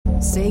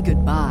Say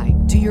goodbye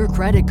to your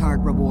credit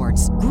card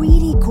rewards.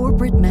 Greedy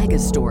corporate mega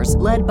stores,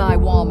 led by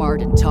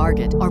Walmart and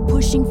Target, are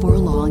pushing for a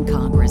law in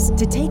Congress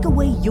to take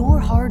away your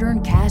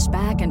hard-earned cash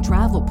back and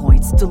travel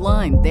points to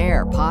line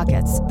their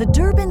pockets. The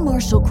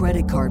Durbin-Marshall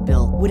credit card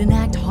bill would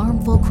enact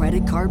harmful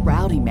credit card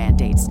routing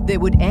mandates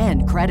that would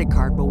end credit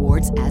card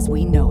rewards as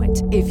we know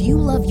it. If you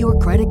love your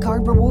credit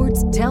card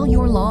rewards, tell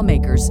your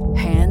lawmakers,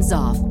 hands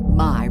off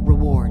my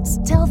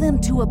rewards. Tell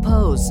them to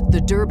oppose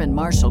the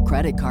Durbin-Marshall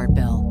credit card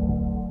bill.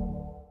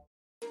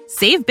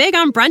 Save big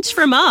on brunch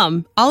for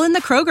mom, all in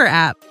the Kroger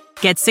app.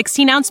 Get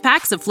 16-ounce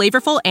packs of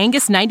flavorful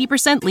Angus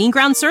 90% lean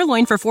ground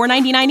sirloin for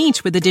 $4.99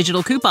 each with a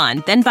digital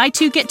coupon. Then buy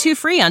 2, get 2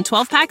 free on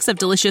 12 packs of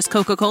delicious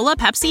Coca-Cola,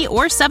 Pepsi,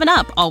 or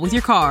 7-Up, all with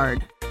your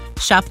card.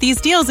 Shop these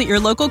deals at your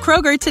local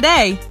Kroger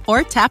today,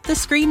 or tap the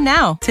screen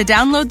now to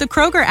download the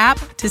Kroger app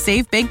to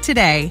save big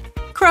today.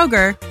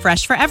 Kroger,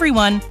 fresh for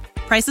everyone.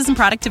 Prices and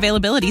product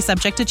availability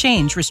subject to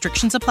change.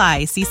 Restrictions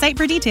apply. See site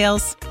for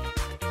details.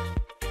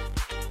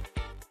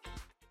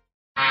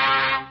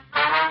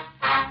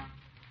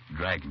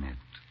 Dragnet.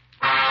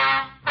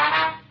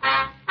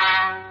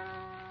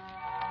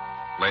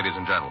 Ladies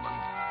and gentlemen,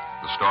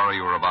 the story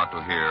you are about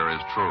to hear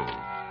is true.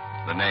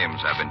 The names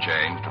have been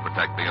changed to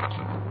protect the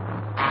innocent.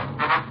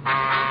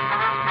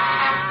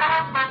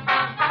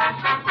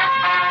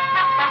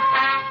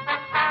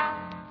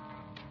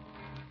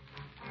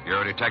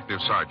 You're a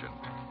detective sergeant.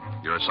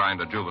 You're assigned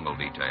a juvenile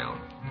detail.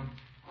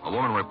 A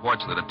woman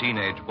reports that a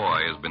teenage boy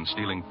has been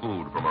stealing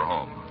food from her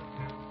home.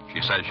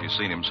 She says she's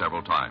seen him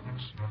several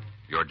times.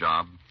 Your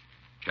job?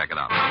 Check it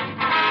out.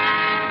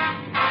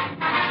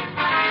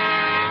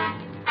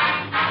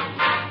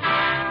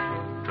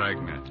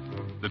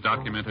 Dragnet, the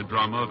documented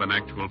drama of an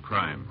actual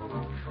crime.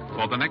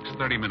 For the next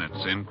 30 minutes,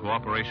 in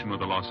cooperation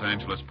with the Los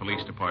Angeles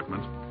Police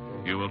Department,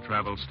 you will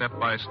travel step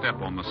by step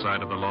on the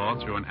side of the law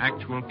through an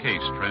actual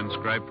case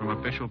transcribed from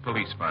official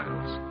police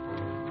files.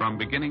 From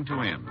beginning to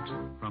end,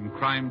 from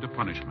crime to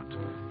punishment,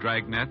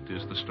 Dragnet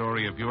is the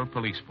story of your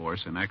police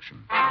force in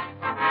action.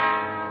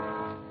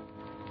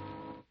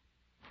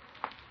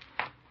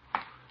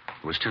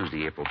 It was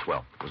Tuesday, April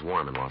 12th. It was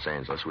warm in Los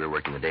Angeles. We were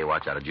working the day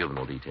watch out of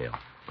juvenile detail.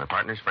 My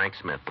partner's Frank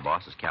Smith. The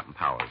boss is Captain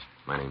Powers.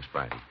 My name's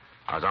Friday.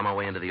 I was on my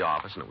way into the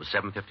office, and it was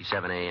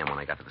 7:57 a.m. when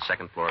I got to the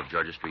second floor of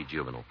Georgia Street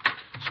Juvenile.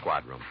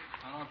 Squad room.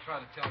 Now, don't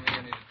try to tell me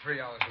you needed 3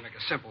 hours to make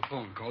a simple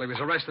phone call. He was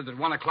arrested at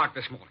 1 o'clock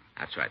this morning.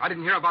 That's right. I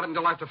didn't hear about it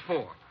until after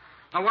 4.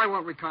 Now, why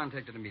weren't we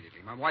contacted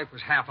immediately? My wife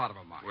was half out of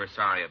her mind. We're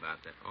sorry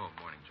about that. Oh,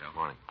 morning, Joe.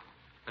 Morning.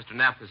 Mr.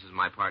 Neff, this is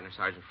my partner,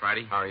 Sergeant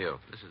Friday. How are you?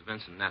 This is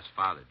Vincent Neff's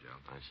father, Joe.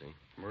 I see.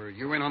 Were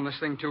you in on this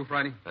thing, too,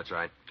 Friday? That's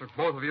right. Took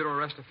both of you to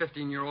arrest a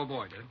 15-year-old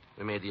boy, did it?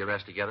 We made the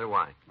arrest together.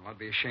 Why? Well, I'd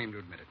be ashamed to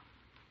admit it.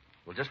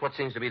 Well, just what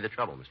seems to be the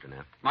trouble, Mr.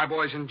 Neff? My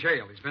boy's in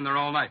jail. He's been there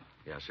all night.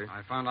 Yes, sir.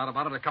 I found out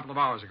about it a couple of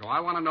hours ago. I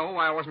want to know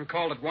why I wasn't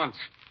called at once.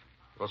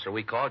 Well, sir,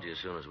 we called you as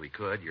soon as we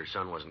could. Your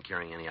son wasn't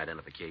carrying any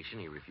identification.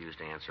 He refused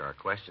to answer our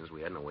questions.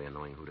 We had no way of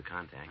knowing who to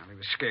contact. Well, he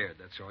was scared,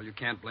 that's all. You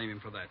can't blame him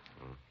for that.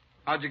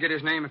 How'd you get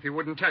his name if he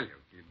wouldn't tell you?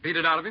 You beat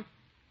it out of him?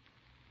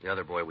 The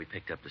other boy we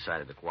picked up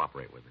decided to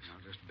cooperate with us.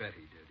 I'll just bet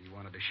he did. He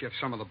wanted to shift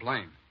some of the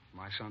blame.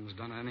 My son's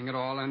done anything at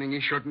all, anything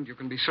he shouldn't. You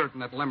can be certain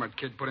that Leonard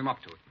kid put him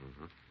up to it.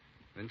 Mm-hmm.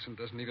 Vincent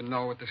doesn't even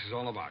know what this is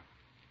all about.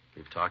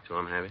 You've talked to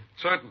him, have you?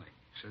 Certainly.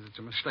 Says it's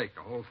a mistake,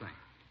 the whole thing.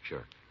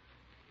 Sure.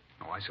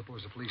 Oh, I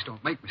suppose the police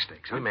don't make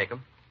mistakes, huh? We make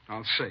them.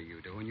 I'll say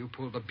you do, and you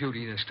pulled the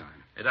beauty this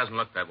time. It doesn't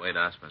look that way to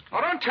us, Mr.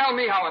 Oh, don't tell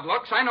me how it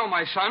looks. I know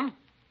my son.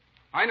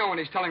 I know when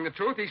he's telling the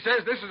truth. He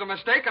says this is a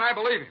mistake, and I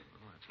believe him.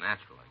 Well, it's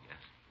natural, I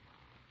guess.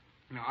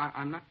 You know,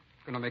 I'm not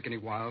going to make any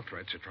wild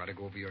threats or try to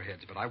go over your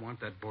heads, but I want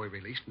that boy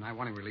released, and I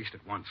want him released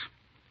at once.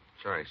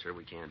 Sorry, sir,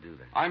 we can't do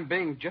that. I'm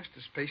being just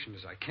as patient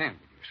as I can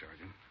with you,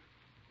 Sergeant.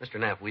 Mr.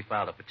 Neff, we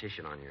filed a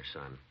petition on your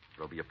son.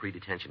 There'll be a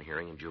pre-detention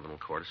hearing in juvenile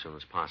court as soon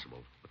as possible.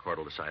 The court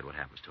will decide what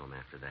happens to him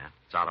after that.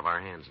 It's out of our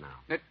hands now.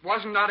 It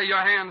wasn't out of your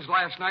hands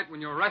last night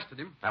when you arrested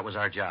him. That was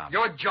our job.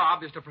 Your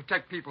job is to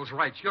protect people's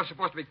rights. You're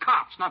supposed to be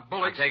cops, not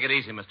bullies. Now, take it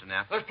easy, Mr.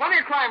 Neff. There's plenty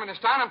of crime in this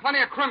town and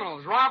plenty of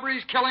criminals.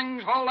 Robberies,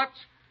 killings, holdups.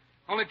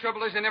 Only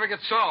trouble is they never get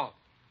solved.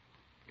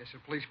 Guess the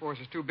police force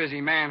is too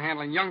busy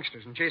manhandling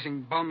youngsters and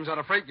chasing bums out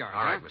of freight yards.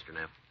 All right, Mr.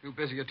 Neff. Too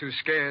busy or too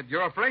scared.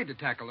 You're afraid to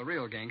tackle the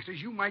real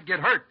gangsters. You might get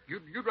hurt.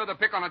 You'd rather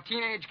pick on a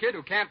teenage kid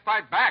who can't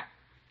fight back.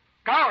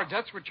 Cowards,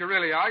 that's what you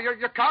really are.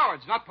 You're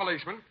cowards, not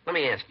policemen. Let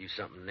me ask you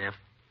something, Neff.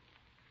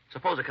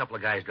 Suppose a couple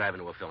of guys drive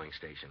into a filling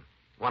station.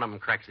 One of them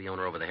cracks the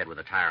owner over the head with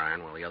a tire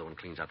iron while the other one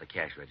cleans out the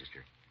cash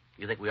register.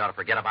 You think we ought to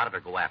forget about it or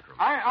go after him?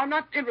 I'm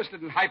not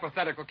interested in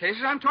hypothetical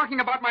cases. I'm talking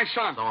about my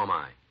son. So am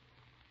I.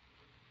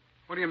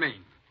 What do you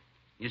mean?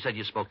 You said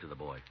you spoke to the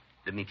boy.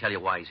 Didn't he tell you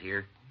why he's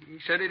here? He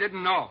said he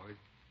didn't know.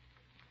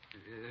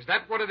 Is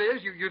that what it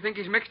is? You think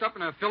he's mixed up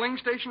in a filling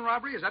station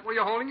robbery? Is that where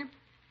you're holding him?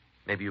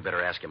 Maybe you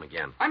better ask him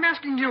again. I'm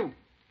asking you.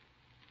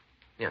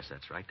 Yes,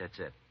 that's right. That's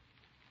it.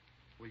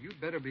 Well,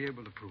 you'd better be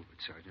able to prove it,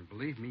 Sergeant.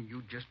 Believe me,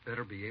 you'd just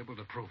better be able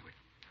to prove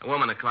it. A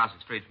woman across the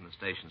street from the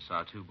station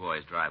saw two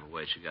boys drive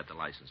away. She got the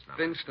license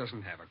number. Vince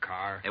doesn't have a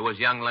car. It was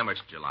young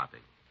Lemmert's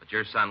jalopy. But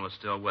your son was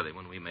still with him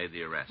when we made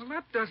the arrest. Well,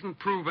 that doesn't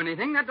prove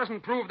anything. That doesn't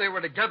prove they were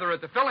together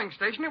at the filling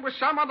station. It was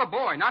some other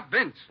boy, not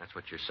Vince. That's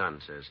what your son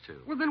says, too.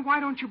 Well, then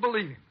why don't you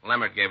believe him?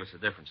 Lemmert gave us a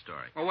different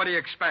story. Well, what do you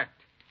expect?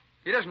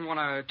 He doesn't want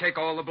to take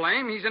all the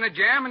blame. He's in a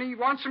jam, and he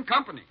wants some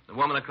company. The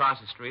woman across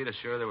the street is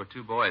sure there were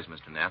two boys,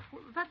 Mr. Neff.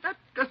 Well, that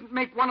doesn't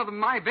make one of them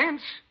my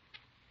Vince.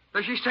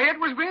 Does she say it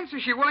was Vince?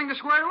 Is she willing to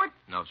swear to it?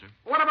 No, sir.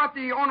 What about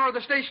the owner of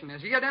the station?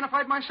 Has he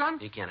identified my son?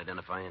 He can't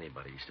identify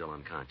anybody. He's still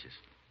unconscious.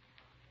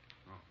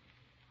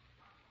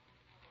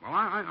 Well,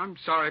 I'm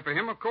sorry for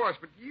him, of course,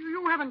 but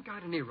you haven't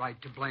got any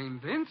right to blame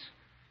Vince.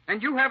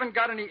 And you haven't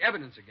got any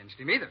evidence against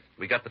him either.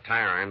 We got the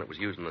tire iron that was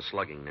used in the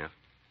slugging, Neff.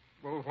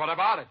 Well, what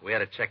about it? We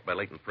had it checked by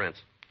Leighton Prince.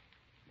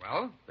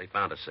 Well? They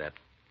found a set.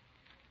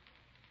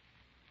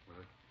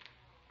 Well,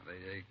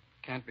 they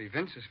can't be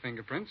Vince's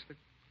fingerprints.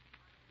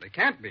 They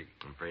can't be.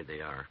 I'm afraid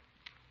they are.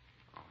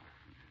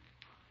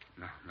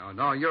 Oh.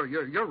 No,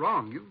 you're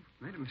wrong. You've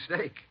made a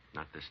mistake.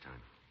 Not this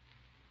time.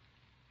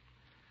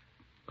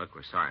 Look,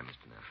 we're sorry,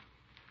 Mr. Neff.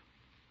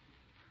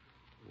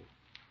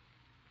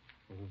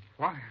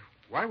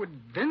 Why would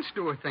Vince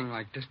do a thing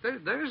like this?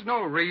 There's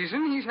no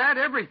reason. He's had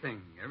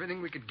everything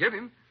we could give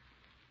him.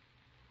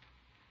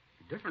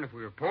 It'd be different if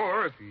we were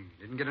poor, if he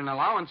didn't get an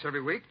allowance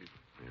every week.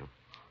 Yeah.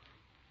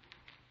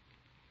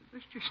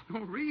 There's just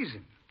no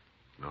reason.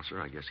 No, sir,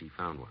 I guess he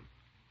found one.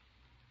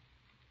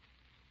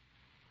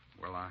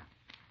 Well,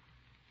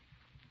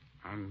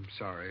 I'm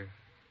sorry.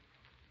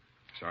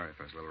 Sorry if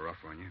I was a little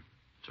rough on you.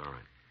 It's all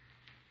right.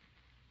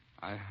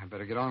 I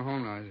better get on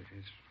home now.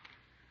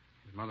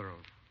 His mother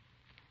will...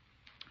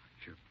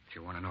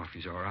 She'll want to know if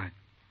he's all right.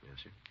 Yes,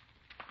 sir.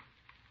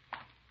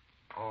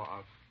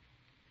 Oh,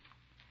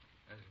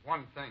 there's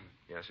one thing.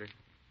 Yes, sir.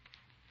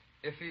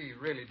 If he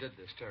really did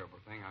this terrible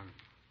thing,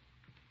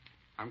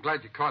 I'm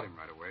glad you caught him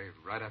right away,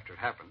 right after it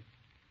happened.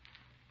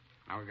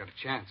 Now we've got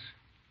a chance.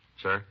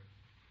 Sir?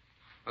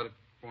 But it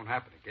won't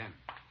happen again.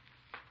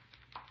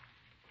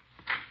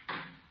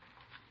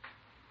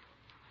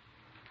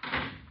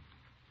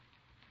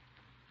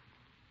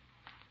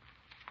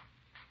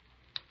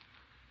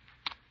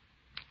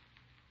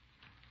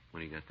 What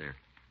do you got there?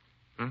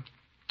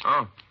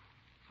 Oh.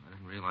 I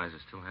didn't realize I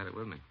still had it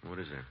with me. What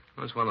is that?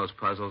 Well, it's one of those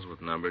puzzles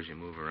with numbers. You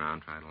move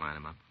around, try to line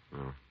them up. Oh.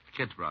 The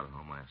kids brought it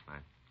home last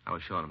night. I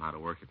was showing them how to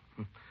work it.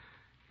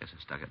 Guess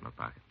I stuck it in my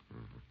pocket.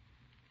 Mm-hmm.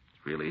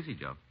 It's real easy,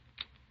 Joe.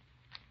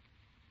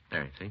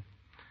 There, you see?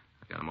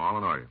 I got them all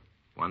in order.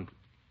 One...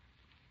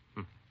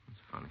 That's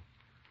funny.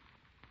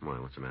 Why,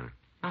 what's the matter?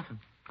 Nothing.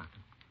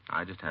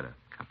 I just had a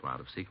couple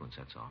out of sequence,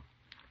 that's all.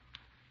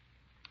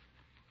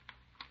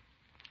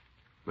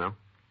 Well?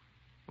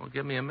 Well,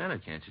 give me a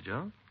minute, can't you,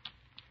 Joe?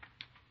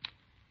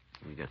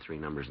 You got three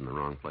numbers in the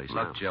wrong place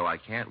Look, now. Joe, I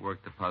can't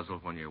work the puzzle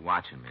when you're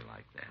watching me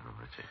like that. Oh,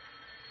 I see.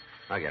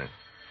 I get it.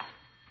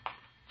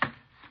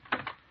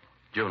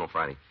 Juvenile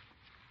Friday.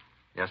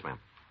 Yes, ma'am.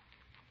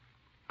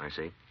 I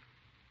see.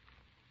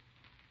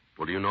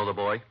 Well, do you know the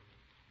boy?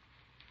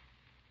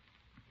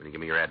 Will you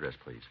give me your address,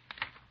 please?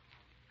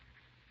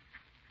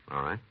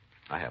 All right.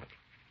 I have it.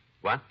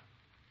 What?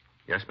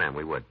 Yes, ma'am,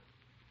 we would.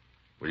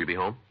 Will you be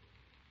home?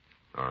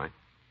 All right.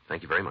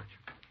 Thank you very much.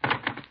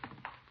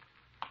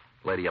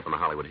 Lady up in the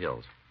Hollywood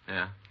Hills.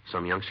 Yeah?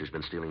 Some youngster's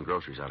been stealing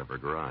groceries out of her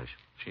garage.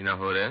 She know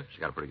who it is? She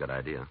got a pretty good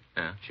idea.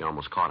 Yeah? She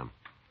almost caught him.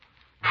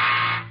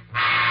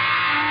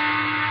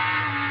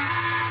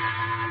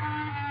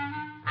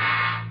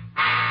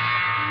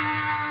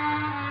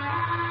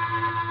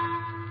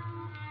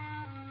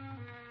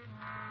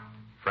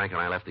 Frank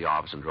and I left the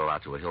office and drove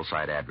out to a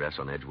hillside address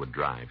on Edgewood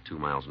Drive, 2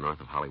 miles north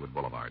of Hollywood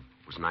Boulevard.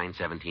 It was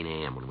 9:17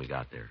 a.m. when we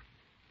got there.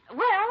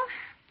 Well,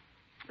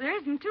 there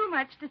isn't too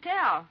much to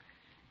tell.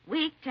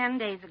 Week, 10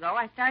 days ago,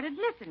 I started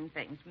missing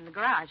things from the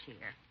garage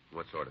here.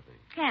 What sort of thing?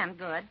 Canned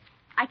goods.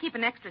 I keep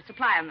an extra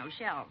supply on those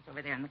shelves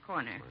over there in the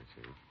corner.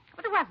 I see.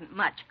 But there wasn't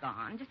much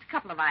gone, just a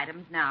couple of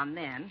items now and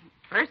then.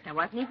 First, I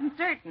wasn't even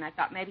certain. I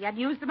thought maybe I'd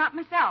used them up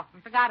myself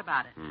and forgot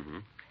about it. Mm-hmm.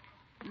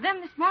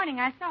 Then this morning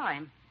I saw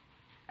him.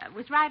 It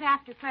was right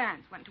after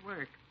Clarence went to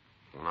work.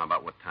 Well, now,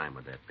 about what time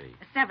would that be?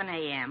 7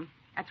 a.m.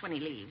 That's when he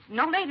leaves.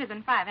 No later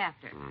than 5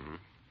 after. Mm-hmm.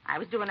 I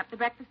was doing up the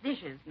breakfast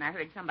dishes, and I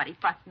heard somebody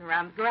fussing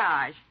around the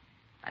garage.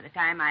 By the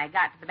time I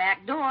got to the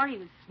back door, he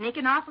was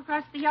sneaking off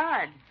across the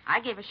yard. I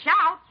gave a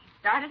shout,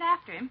 started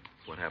after him.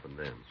 What happened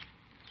then?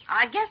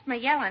 I guess my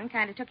yelling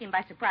kind of took him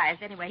by surprise.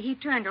 Anyway, he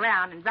turned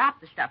around and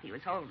dropped the stuff he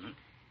was holding.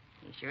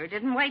 He sure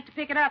didn't wait to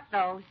pick it up,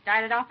 though. He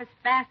started off as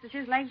fast as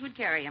his legs would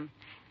carry him.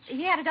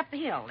 He headed up the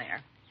hill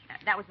there.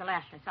 That was the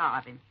last I saw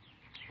of him.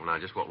 Well, now,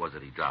 just what was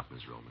it he dropped,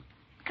 Miss Roman?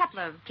 A couple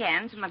of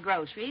cans of my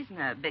groceries and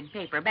a big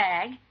paper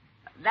bag.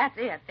 That's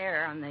it,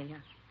 there on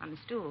the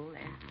stool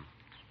there. Mm-hmm.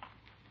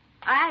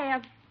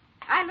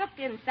 I looked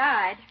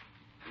inside.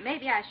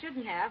 Maybe I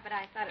shouldn't have, but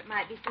I thought it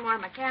might be some more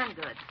of my canned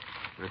goods.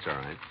 That's all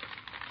right.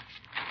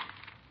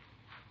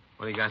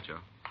 What do you got, Joe?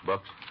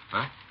 Books?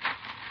 Huh?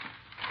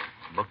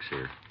 Books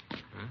here.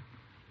 Huh?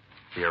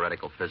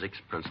 Theoretical Physics,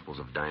 Principles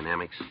of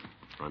Dynamics,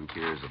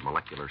 Frontiers of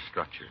Molecular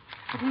Structure.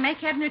 Couldn't make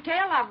head nor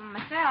tail of them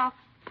myself.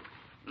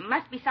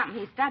 Must be something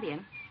he's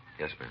studying.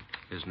 Yes, ma'am.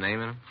 His name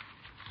in them?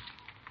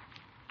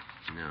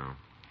 No.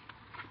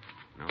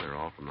 No, they're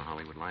all from the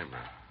Hollywood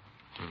Library.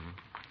 Mm-hmm.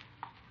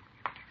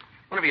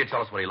 Wonder if you'd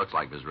tell us what he looks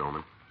like, Miss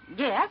Roman.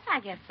 Yes, I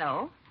guess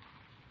so.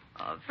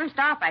 First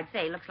off, I'd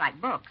say he looks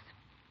like books.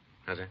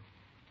 How's that?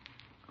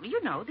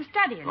 You know, the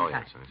studying Oh,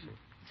 type. yes, I see.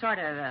 Sort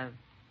of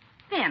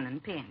thin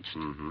and pinched.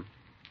 Mm-hmm.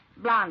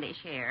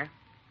 Blondish hair.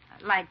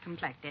 Light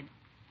complected.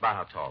 About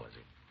how tall is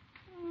he?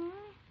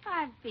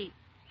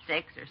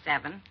 5'6" or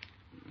 7.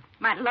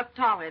 Might look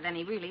taller than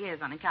he really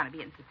is on account of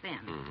being so thin.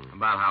 Mm-hmm.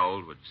 About how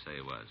old would you say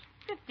he was?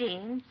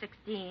 15,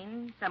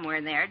 16, somewhere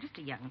in there. Just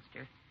a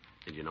youngster.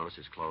 Did you notice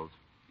his clothes?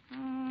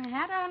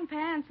 Hat on,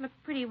 pants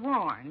looked pretty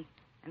worn.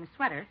 And the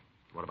sweater.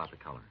 What about the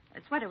color?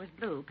 The sweater was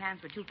blue.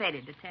 Pants were too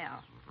faded to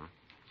tell. Mm-hmm.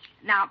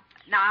 Now,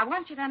 I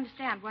want you to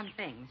understand one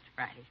thing, Mr.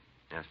 Friday.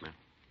 Yes, ma'am.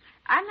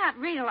 I'm not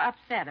real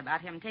upset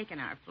about him taking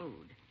our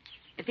food.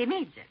 If he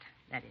needs it,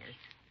 that is.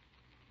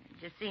 It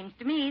just seems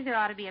to me there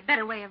ought to be a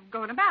better way of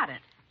going about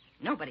it.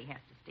 Nobody has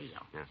to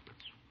steal. Yes, ma'am.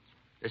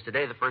 Is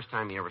today the first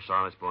time you ever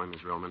saw this boy,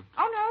 Miss Roman?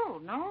 Oh,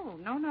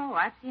 no.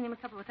 I've seen him a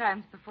couple of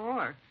times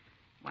before.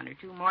 1 or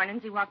 2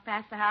 mornings he walked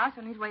past the house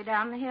on his way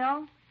down the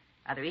hill.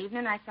 Other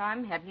evening I saw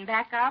him heading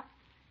back up.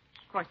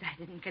 Of course, I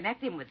didn't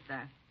connect him with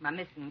my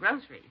missing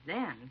groceries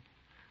then.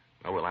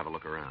 Well, we'll have a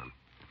look around.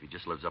 If he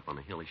just lives up on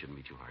the hill, he shouldn't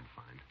be too hard to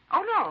find.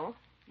 Oh,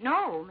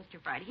 no, Mr.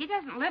 Friday. He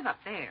doesn't live up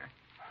there.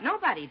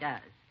 Nobody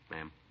does.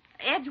 Ma'am?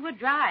 Edgewood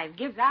Drive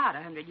gives out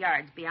 100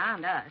 yards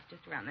beyond us,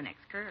 just around the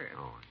next curve.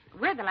 Oh, I see.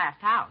 We're the last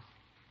house.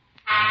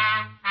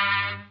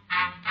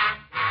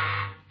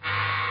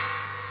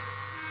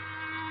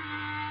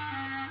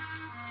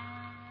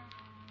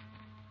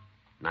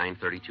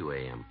 9:32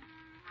 a.m.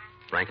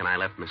 Frank and I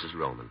left Mrs.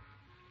 Roman.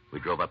 We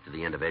drove up to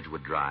the end of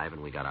Edgewood Drive,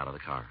 and we got out of the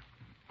car.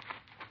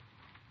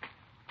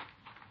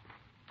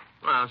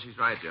 Well, she's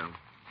right, Joe.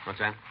 What's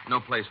that? No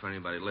place for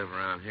anybody to live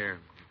around here.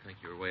 I think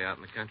you were way out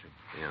in the country.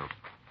 Yeah.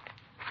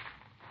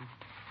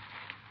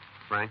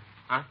 Frank?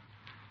 Huh?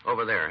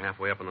 Over there,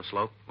 halfway up on the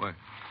slope. Where?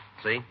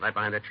 See? Right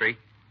behind that tree.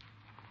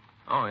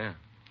 Oh, yeah.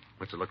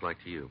 What's it look like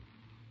to you?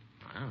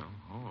 I don't know.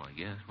 Oh, I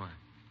guess. Why?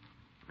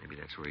 Maybe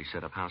that's where he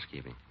set up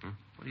housekeeping.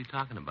 What are you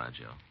talking about,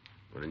 Joe?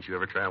 Well, didn't you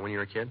ever try it when you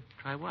were a kid?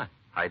 Try what?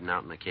 Hiding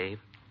out in a cave?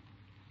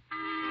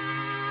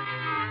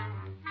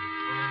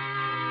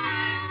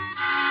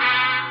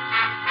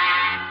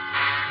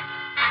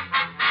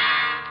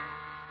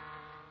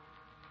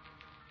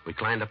 We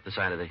climbed up the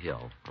side of the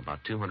hill.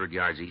 About 200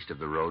 yards east of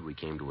the road, we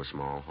came to a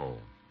small hole.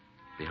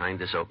 Behind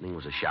this opening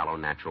was a shallow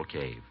natural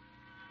cave.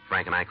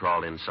 Frank and I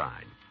crawled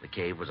inside. The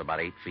cave was about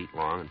 8 feet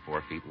long and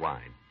 4 feet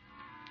wide.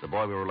 The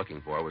boy we were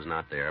looking for was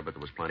not there, but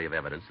there was plenty of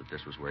evidence that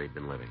this was where he'd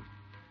been living.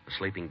 A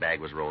sleeping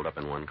bag was rolled up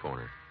in one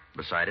corner.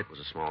 Beside it was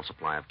a small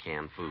supply of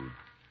canned food.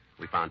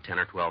 We found 10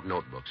 or 12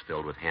 notebooks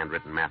filled with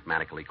handwritten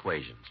mathematical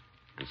equations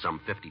and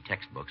some 50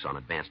 textbooks on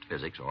advanced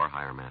physics or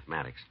higher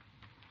mathematics.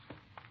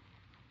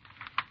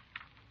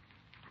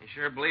 He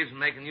sure believes in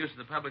making use of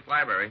the public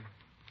library.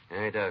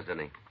 Yeah, he does, doesn't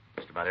he?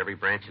 Just about every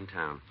branch in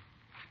town.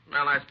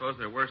 Well, I suppose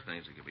there are worse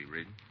things he could be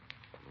reading.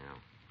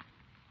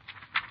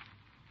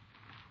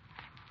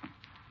 Yeah.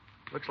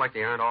 Looks like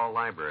they aren't all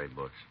library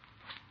books.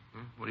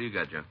 What do you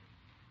got, Joe?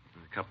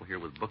 There's a couple here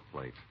with book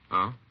plates.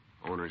 Oh?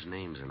 Owners'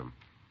 names in them.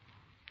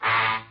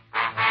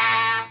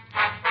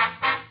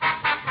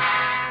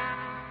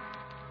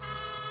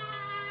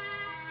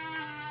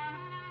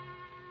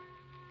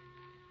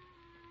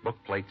 Book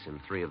plates in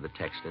 3 of the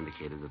texts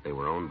indicated that they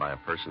were owned by a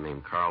person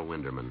named Carl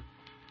Winderman.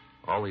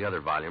 All the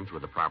other volumes were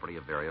the property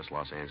of various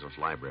Los Angeles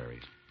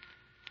libraries.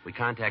 We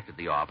contacted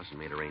the office and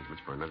made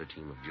arrangements for another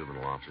team of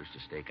juvenile officers to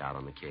stake out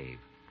on the cave.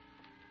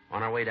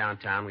 On our way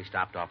downtown, we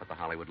stopped off at the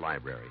Hollywood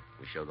Library.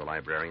 We showed the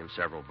librarian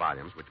several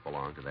volumes which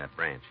belonged to that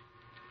branch.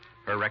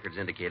 Her records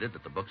indicated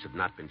that the books had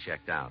not been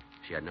checked out.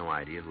 She had no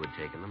idea who had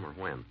taken them or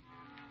when.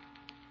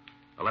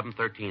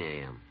 11:13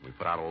 a.m. We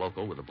put out a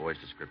local with the boy's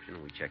description,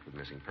 and we checked with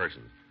missing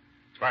persons.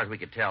 As far as we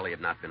could tell, he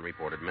had not been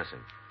reported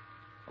missing.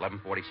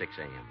 11:46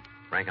 a.m.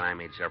 Frank and I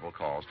made several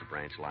calls to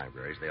branch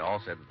libraries. They all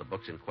said that the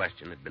books in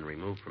question had been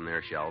removed from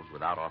their shelves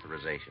without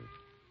authorization.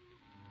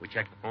 We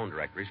checked the phone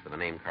directories for the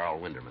name Carl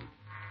Winderman.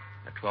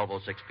 At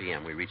 12:06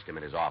 p.m., we reached him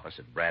at his office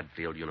at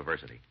Bradfield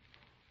University.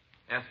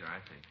 Yes, sir, I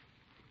see.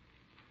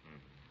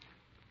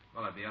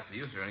 Well, that'd be up to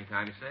you, sir, any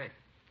time you say.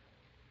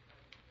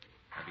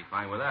 That'd be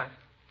fine with us.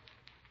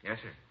 Yes,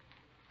 sir.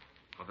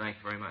 Well, thanks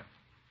very much.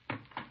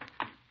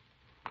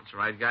 That's the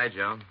right guy,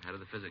 Joe. Head of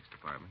the physics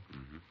department.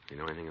 Mm-hmm. Do you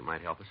know anything that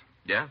might help us?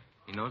 Yeah,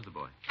 he knows the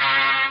boy.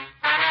 At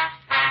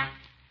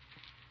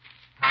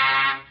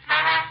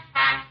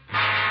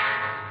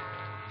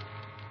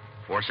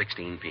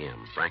 4:16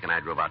 p.m., Frank and I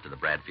drove out to the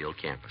Bradfield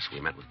campus.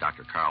 We met with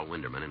Dr. Carl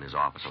Winderman in his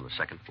office on the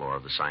 2nd floor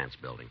of the science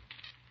building.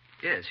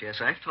 Yes,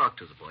 I've talked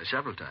to the boy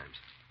several times.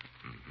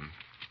 Mm-hmm.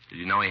 Did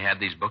you know he had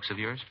these books of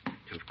yours?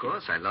 Of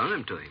course, I loaned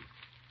them to him.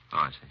 Oh,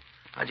 I see.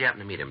 How'd you happen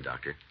to meet him,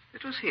 Doctor?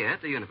 It was here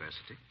at the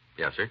university.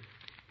 Yes, sir.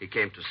 He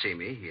came to see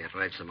me. He had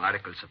read some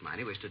articles of mine.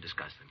 He wished to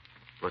discuss them.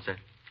 What's that?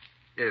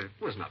 It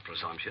was not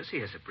presumptuous. He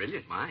has a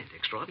brilliant mind.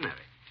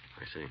 Extraordinary.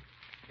 I see.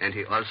 And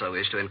he also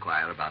wished to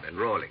inquire about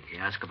enrolling. He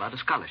asked about a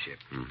scholarship.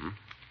 Mm-hmm.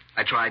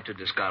 I tried to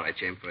discourage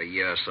him for a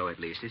year or so at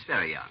least. He's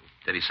very young.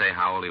 Did he say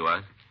how old he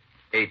was?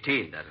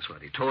 18, that is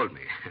what he told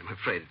me. I'm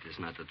afraid it is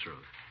not the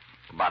truth.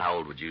 About how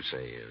old would you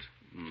say he is?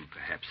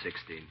 Perhaps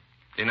 16. Do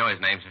you know his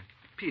name, sir?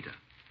 Peter.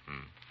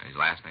 And his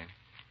last name?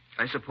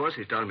 I suppose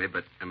he told me,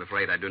 but I'm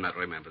afraid I do not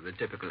remember. The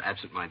typical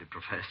absent-minded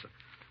professor.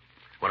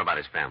 What about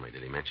his family?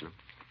 Did he mention them?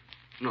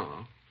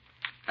 No.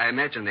 I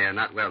imagine they are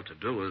not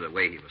well-to-do. The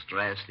way he was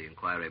dressed, the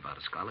inquiry about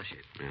a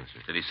scholarship. Yes,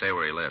 sir. Did he say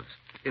where he lives?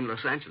 In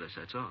Los Angeles,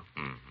 that's all.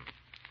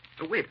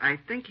 Mm-hmm. Wait, I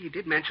think he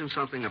did mention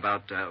something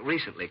about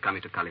recently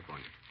coming to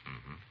California.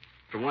 Mm-hmm.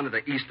 From one of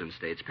the eastern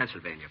states,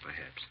 Pennsylvania,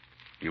 perhaps.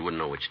 You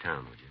wouldn't know which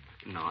town, would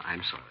you? No,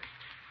 I'm sorry.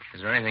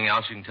 Is there anything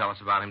else you can tell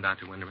us about him,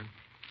 Dr. Winderman?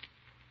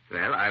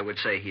 Well, I would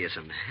say he is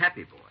an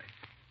unhappy boy.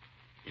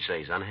 You say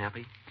he's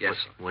unhappy? Yes,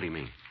 sir. What do you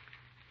mean?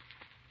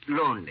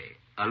 Lonely,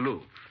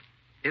 aloof.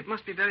 It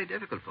must be very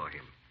difficult for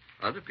him.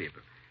 Other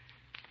people.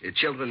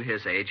 Children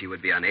his age, he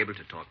would be unable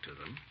to talk to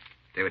them.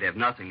 They would have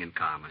nothing in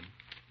common,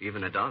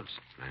 even adults.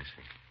 I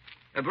see.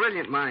 A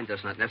brilliant mind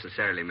does not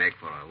necessarily make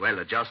for a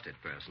well-adjusted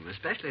person,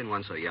 especially in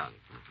one so young.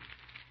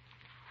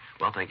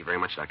 Well, thank you very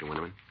much, Dr.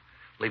 Winderman.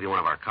 Leave you one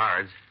of our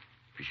cards.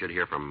 If you should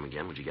hear from him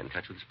again, would you get in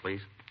touch with us, please?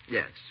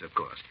 Yes, of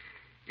course.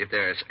 If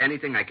there's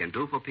anything I can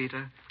do for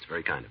Peter... It's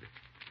very kind of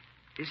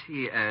you. Is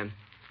he,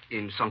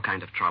 in some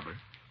kind of trouble?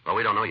 Well,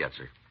 we don't know yet,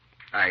 sir.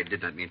 I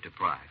did not mean to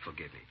pry.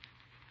 Forgive me.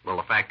 Well,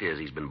 the fact is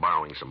he's been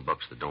borrowing some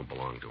books that don't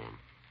belong to him.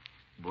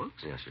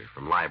 Books? Yes, sir,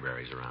 from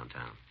libraries around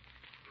town.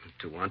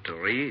 To want to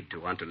read, to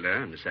want to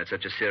learn. Is that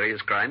such a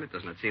serious crime? It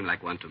does not seem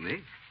like one to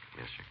me.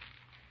 Yes, sir.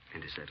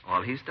 And is that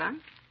all he's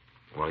done?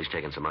 Well, he's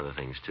taken some other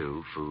things,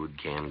 too.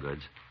 Food, canned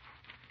goods.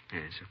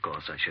 Yes, of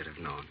course, I should have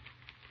known.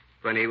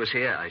 When he was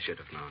here, I should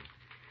have known.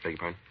 Beg your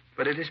pardon?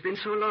 But it has been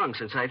so long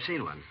since I've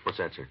seen one. What's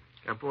that, sir?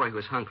 A boy who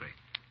is hungry.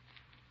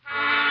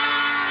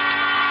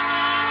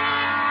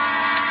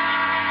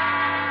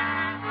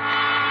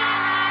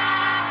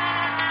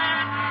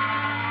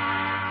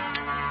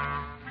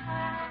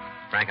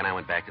 Frank and I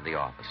went back to the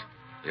office.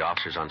 The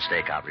officers on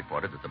stakeout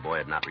reported that the boy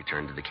had not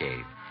returned to the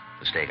cave.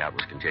 The stakeout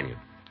was continued.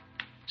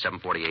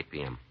 7:48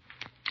 p.m.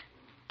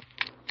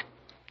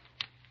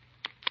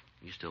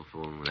 You still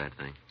fooling with that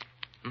thing?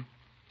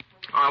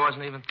 Oh, I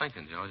wasn't even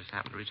thinking, Joe. It just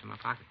happened to reach in my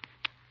pocket.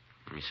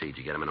 Let me see. Did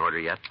you get him in order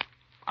yet?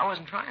 I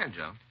wasn't trying,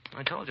 Joe.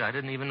 I told you I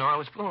didn't even know I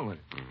was fooling with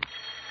it.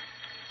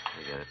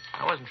 I get it.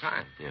 I wasn't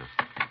trying. Yeah.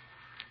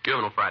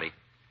 Juvenile Friday.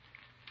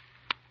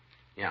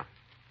 Yeah.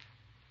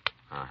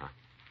 Uh-huh.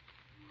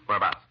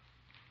 Whereabouts?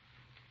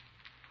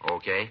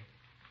 Okay.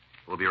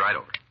 We'll be right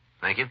over.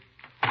 Thank you.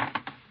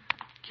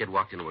 Kid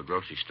walked into a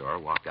grocery store,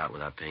 walked out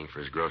without paying for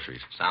his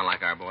groceries. Sound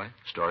like our boy?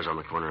 Store's on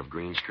the corner of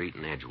Green Street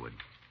and Edgewood.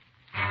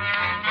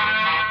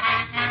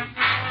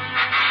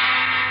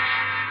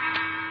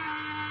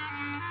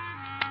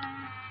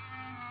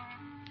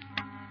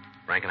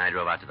 Frank and I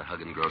drove out to the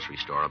Huggin grocery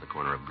store on the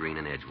corner of Green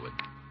and Edgewood.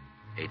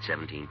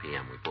 8:17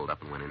 p.m. We pulled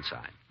up and went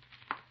inside.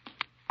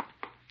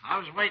 I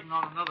was waiting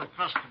on another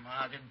customer.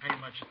 I didn't pay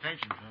much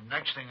attention to him.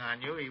 Next thing I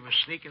knew, he was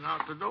sneaking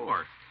out the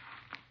door.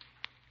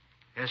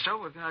 Yes, sir?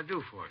 What can I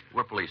do for you?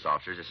 We're police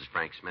officers. This is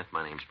Frank Smith.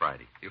 My name's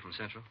Friday. You from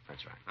Central?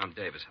 That's right. I'm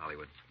Davis,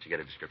 Hollywood. Did you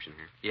get a description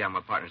here? Yeah, my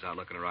partner's out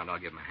looking around. I'll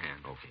give him a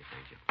hand. Okay,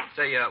 thank you.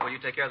 Say, will you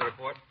take care of the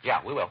report? Yeah,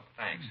 we will.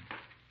 Thanks.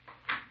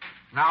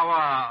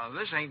 Now,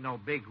 this ain't no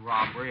big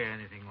robbery or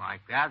anything like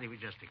that. He was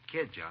just a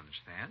kid, you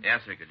understand?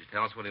 Yes, sir. Could you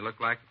tell us what he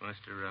looked like,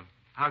 Mr.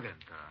 Huggin,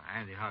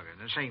 Andy Huggin.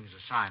 The same as the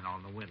sign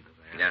on the window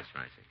there. Yes,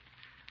 right, sir.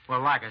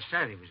 Well, like I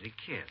said, he was a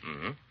kid.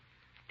 Mm-hmm.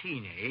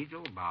 Teenage,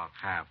 about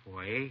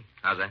halfway.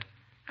 How's that?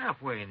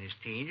 Halfway in his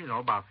teens,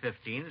 about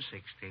 15 or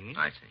 16.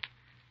 I see.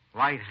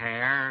 Light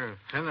hair,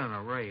 thin on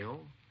a rail.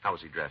 How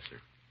was he dressed, sir?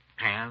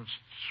 Pants,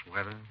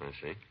 sweater. I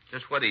see.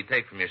 Just what did he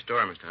take from your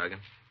store, Mr.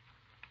 Huggins?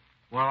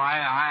 Well,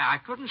 I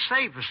couldn't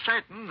say for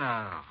certain.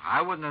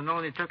 I wouldn't have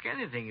known he took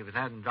anything if it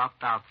hadn't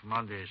dropped out from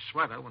under his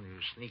sweater when he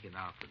was sneaking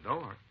out the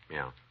door.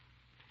 Yeah.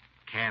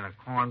 Can of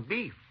corned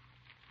beef.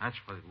 That's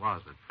what it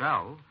was that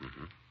fell.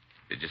 Mm-hmm.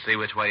 Did you see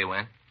which way he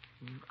went?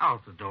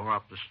 Out the door,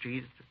 up the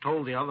street.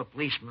 Told the other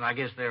policemen. I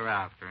guess they're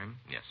after him.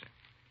 Yes, sir.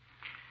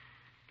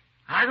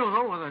 I don't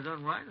know whether I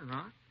done right or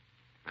not.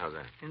 How's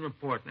that? In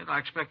reporting it, I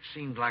expect it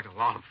seemed like a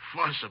lot of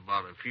fuss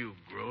about a few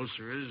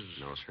groceries.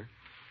 No, sir.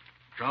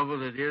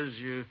 Trouble it is,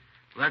 you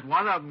let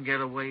one of them get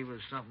away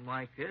with something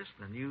like this,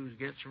 the news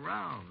gets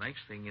around. Next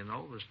thing you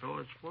know, the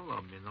store's full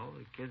of them,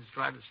 The kids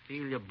try to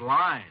steal you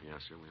blind.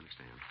 Yes, sir, we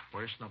understand.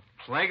 Worse than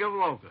a plague of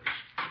locusts.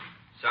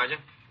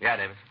 Sergeant? Yeah,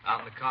 Davis. Out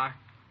in the car?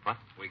 What?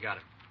 We got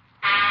him.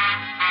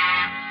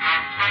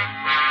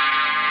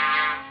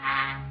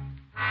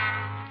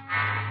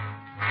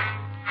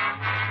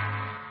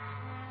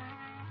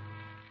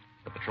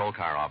 The patrol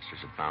car officers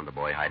had found the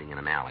boy hiding in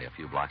an alley a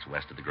few blocks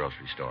west of the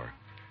grocery store.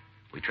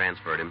 We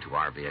transferred him to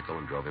our vehicle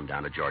and drove him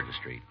down to Georgia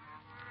Street.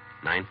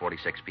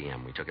 9:46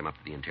 p.m., we took him up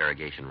to the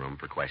interrogation room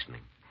for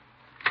questioning.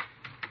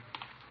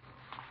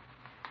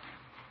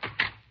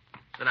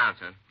 Sit down,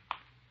 son.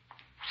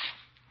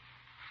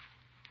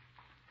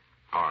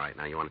 All right,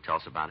 now you want to tell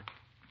us about it?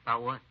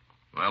 About what?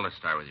 Well, let's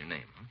start with your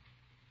name. Huh?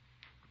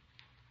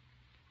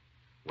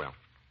 Well,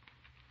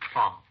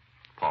 Paul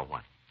Paul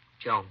what?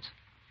 Jones.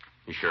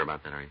 You sure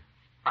about that, are you?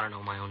 I don't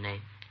know my own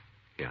name.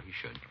 Yeah, you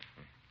should.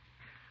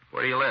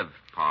 Where do you live,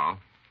 Paul?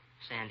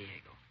 San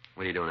Diego.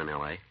 What are you doing in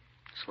L.A.?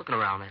 Just looking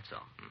around, that's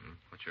all. Mm-hmm.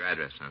 What's your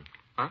address, son?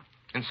 Huh?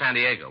 In San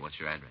Diego. What's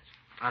your address?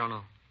 I don't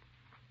know.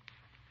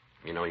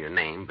 You know your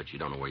name, but you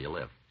don't know where you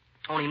live.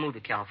 Only moved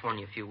to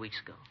California a few weeks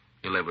ago.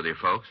 You live with your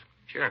folks?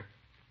 Sure.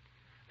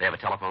 They have a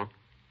telephone?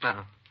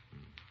 Uh-uh.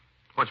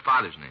 What's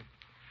father's name?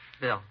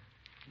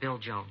 Bill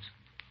Jones.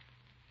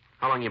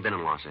 How long you been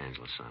in Los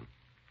Angeles, son?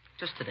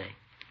 Just today.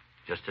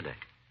 Just today.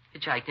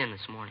 Hitchhiked in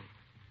this morning.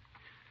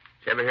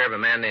 Did you ever hear of a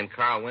man named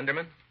Carl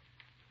Winderman?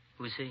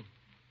 Who's he?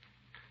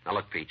 Now,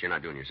 look, Pete, you're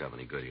not doing yourself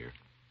any good here.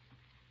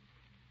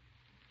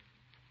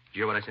 Did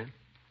you hear what I said?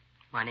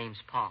 My name's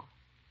Paul.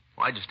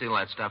 Why'd you steal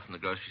that stuff from the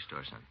grocery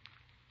store, son?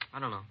 I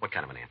don't know. What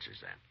kind of an answer is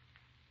that?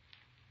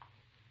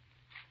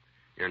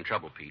 You're in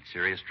trouble, Pete.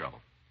 Serious trouble.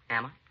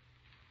 Am I?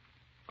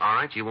 All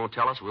right, you won't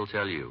tell us, we'll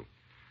tell you.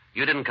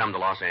 You didn't come to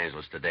Los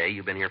Angeles today.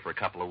 You've been here for a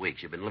couple of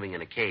weeks. You've been living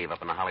in a cave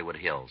up in the Hollywood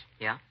Hills.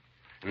 Yeah?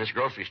 And this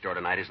grocery store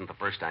tonight isn't the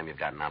first time you've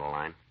gotten out of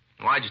line.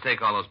 Why'd you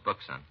take all those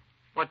books, son?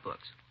 What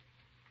books?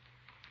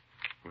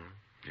 Well,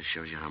 just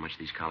shows you how much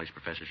these college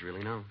professors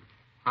really know.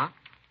 Huh?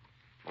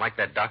 Like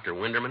that Dr.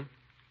 Winderman.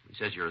 He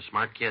says you're a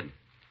smart kid.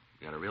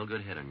 You got a real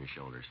good head on your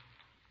shoulders.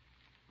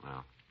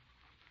 Well,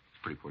 he's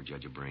a pretty poor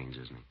judge of brains,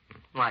 isn't he?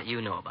 What,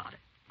 you know about it?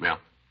 Well,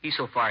 He's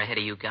so far ahead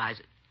of you guys.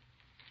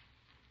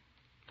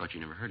 thought you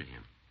never heard of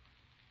him.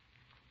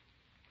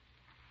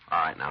 All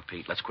right, now,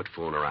 Pete, let's quit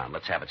fooling around.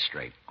 Let's have it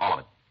straight. All of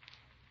it.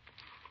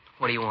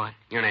 What do you want?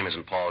 Your name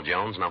isn't Paul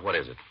Jones. Now, what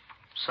is it?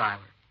 Siler.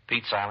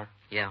 Pete Siler?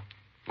 Yeah.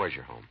 Where's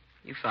your home?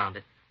 You found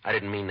it. I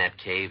didn't mean that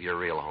cave, your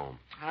real home.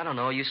 I don't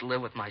know. I used to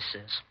live with my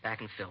sis back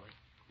in Philly.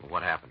 Well,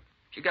 what happened?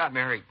 She got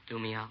married. Threw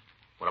me out.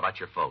 What about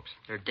your folks?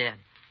 They're dead.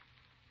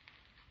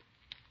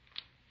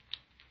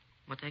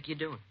 What the heck you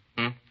doing?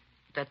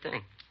 That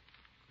thing.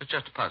 It's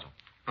just a puzzle.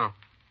 Oh.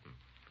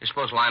 You're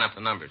supposed to line up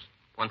the numbers,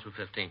 1 through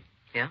 15.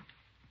 Yeah?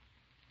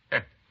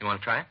 Here, you want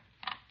to try it?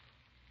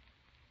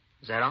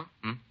 Is that all?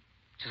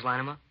 Just line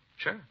them up?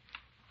 Sure.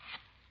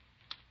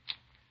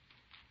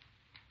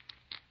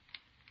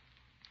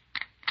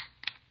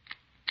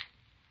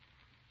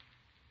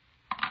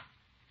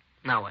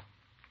 Now what?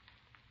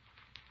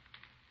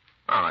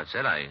 Oh, that's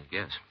it, I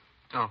guess.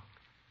 Oh.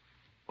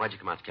 Why'd you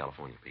come out to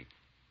California, Pete?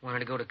 Wanted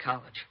to go to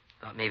college.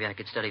 Thought maybe I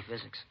could study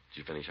physics. Did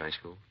you finish high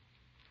school?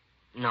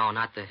 No,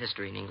 not the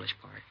history and English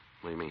part.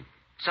 What do you mean?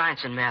 Science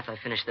and math, I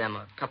finished them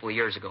a couple of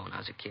years ago when I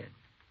was a kid.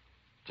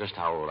 Just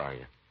how old are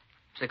you?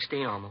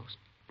 16 almost.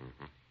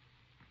 Mm-hmm.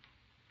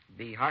 It'd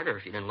be harder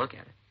if you didn't look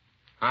at it.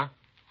 Huh?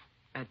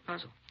 That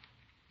puzzle.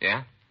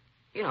 Yeah?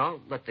 You know,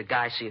 let the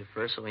guy see it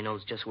first so he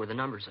knows just where the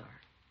numbers are.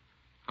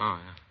 Oh,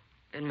 yeah.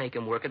 Then make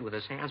him work it with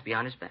his hands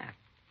behind his back.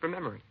 For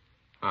memory.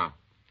 Oh.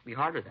 It'd be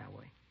harder that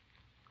way.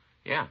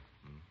 Yeah.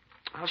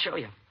 I'll show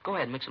you. Go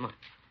ahead, mix them up.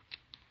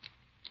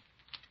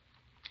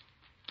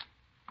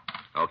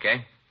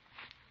 Okay.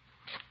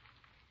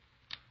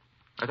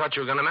 I thought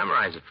you were going to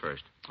memorize it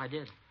first. I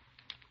did.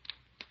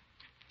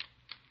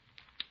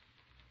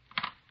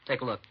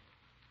 Take a look.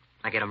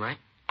 I get them right?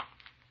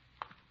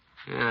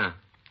 Yeah.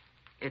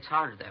 It's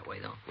harder that way,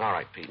 though. All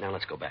right, Pete, now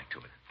let's go back to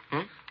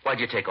it. Why'd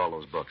you take all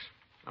those books?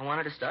 I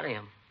wanted to study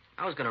them.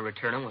 I was going to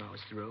return them when I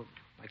was through.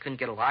 I couldn't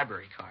get a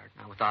library card,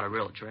 not without a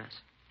real address.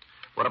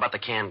 What about the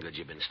canned goods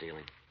you've been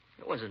stealing?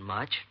 It wasn't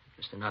much,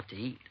 just enough to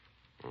eat.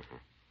 Mm-hmm.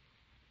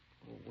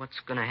 Well, what's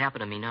going to happen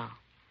to me now?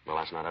 Well,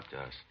 that's not up to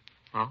us.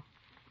 Huh?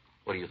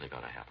 What do you think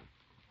ought to happen?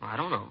 Well, I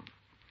don't know.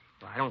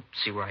 I don't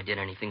see where I did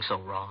anything so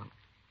wrong.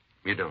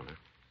 You don't, huh?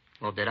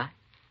 Well, did I?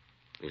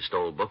 You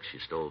stole books, you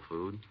stole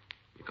food.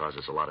 You caused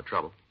us a lot of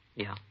trouble.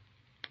 Yeah.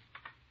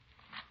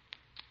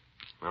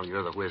 Well,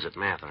 you're the whiz at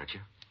math, aren't you?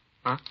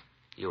 Huh?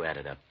 You add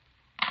it up.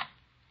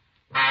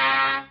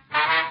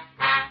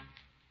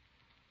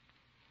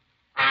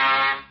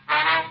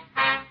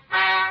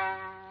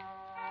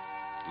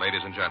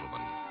 Ladies and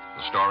gentlemen,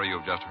 the story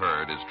you've just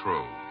heard is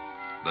true.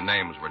 The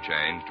names were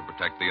changed to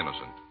protect the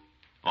innocent.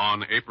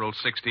 On April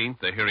 16th,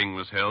 the hearing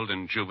was held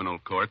in juvenile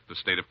court, the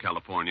state of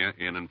California,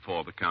 in and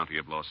for the county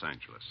of Los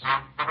Angeles.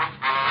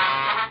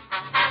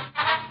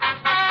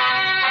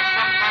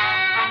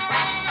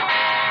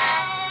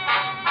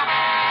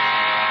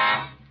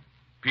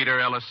 Peter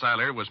Ellis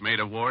Siler was made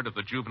a ward of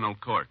the juvenile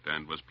court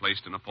and was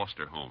placed in a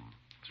foster home.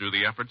 Through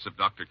the efforts of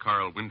Dr.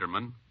 Carl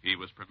Winderman, he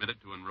was permitted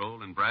to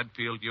enroll in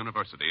Bradfield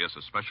University as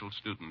a special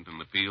student in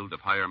the field of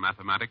higher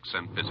mathematics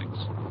and physics.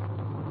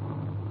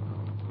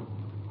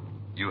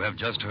 You have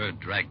just heard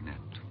Dragnet,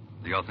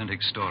 the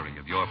authentic story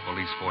of your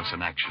police force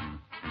in action,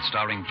 and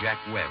starring Jack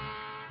Webb,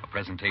 a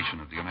presentation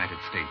of the United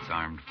States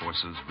Armed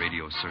Forces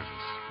Radio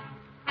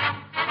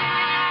Service.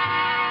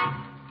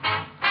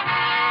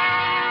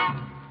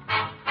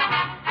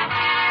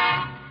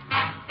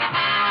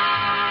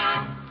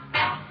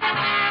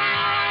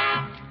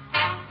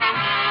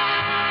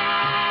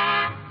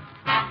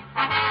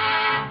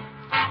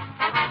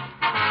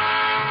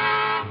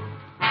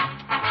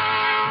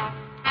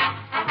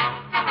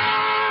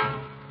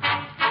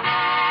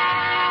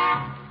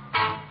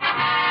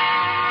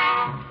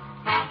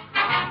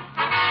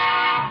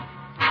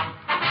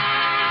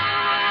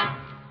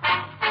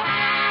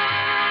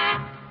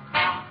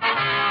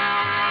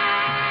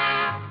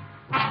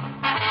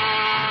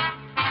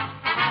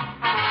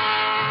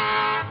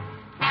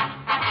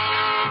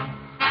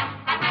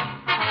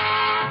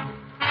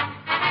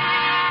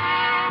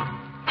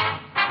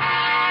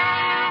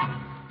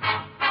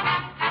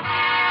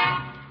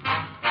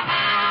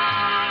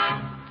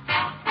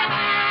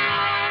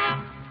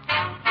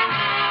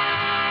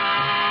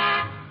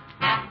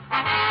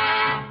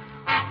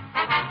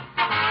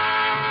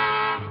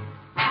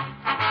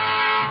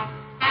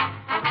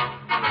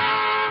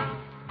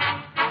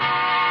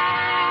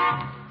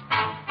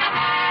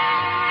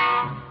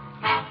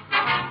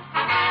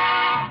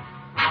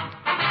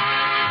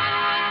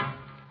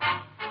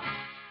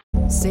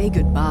 say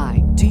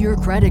goodbye to your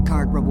credit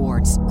card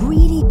rewards.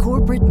 Greedy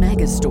corporate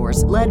mega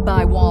stores, led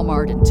by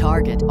Walmart and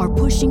Target, are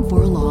pushing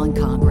for a law in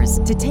Congress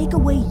to take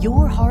away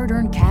your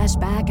hard-earned cash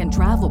back and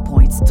travel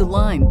points to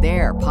line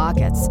their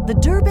pockets. The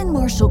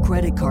Durbin-Marshall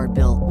credit card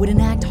bill would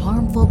enact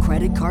harmful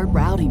credit card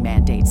routing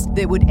mandates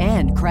that would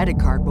end credit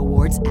card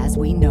rewards as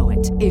we know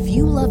it. If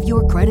you love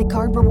your credit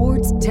card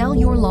rewards, tell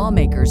your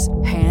lawmakers,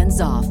 hands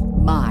off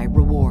my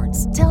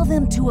rewards. Tell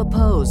them to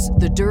oppose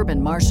the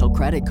Durbin-Marshall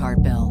credit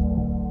card bill.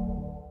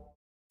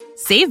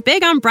 Save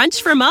big on brunch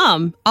for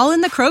mom, all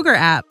in the Kroger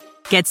app.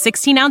 Get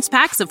 16-ounce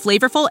packs of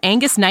flavorful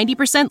Angus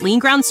 90% lean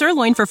ground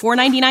sirloin for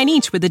 $4.99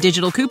 each with a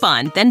digital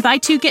coupon. Then buy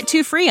 2, get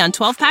 2 free on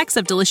 12 packs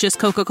of delicious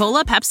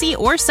Coca-Cola, Pepsi,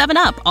 or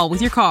 7-Up, all with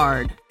your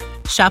card.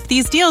 Shop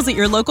these deals at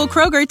your local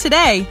Kroger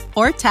today,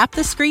 or tap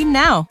the screen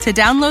now to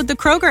download the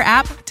Kroger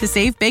app to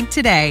save big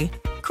today.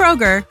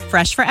 Kroger,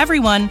 fresh for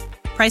everyone.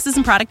 Prices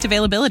and product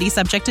availability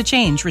subject to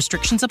change.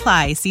 Restrictions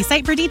apply. See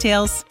site for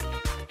details.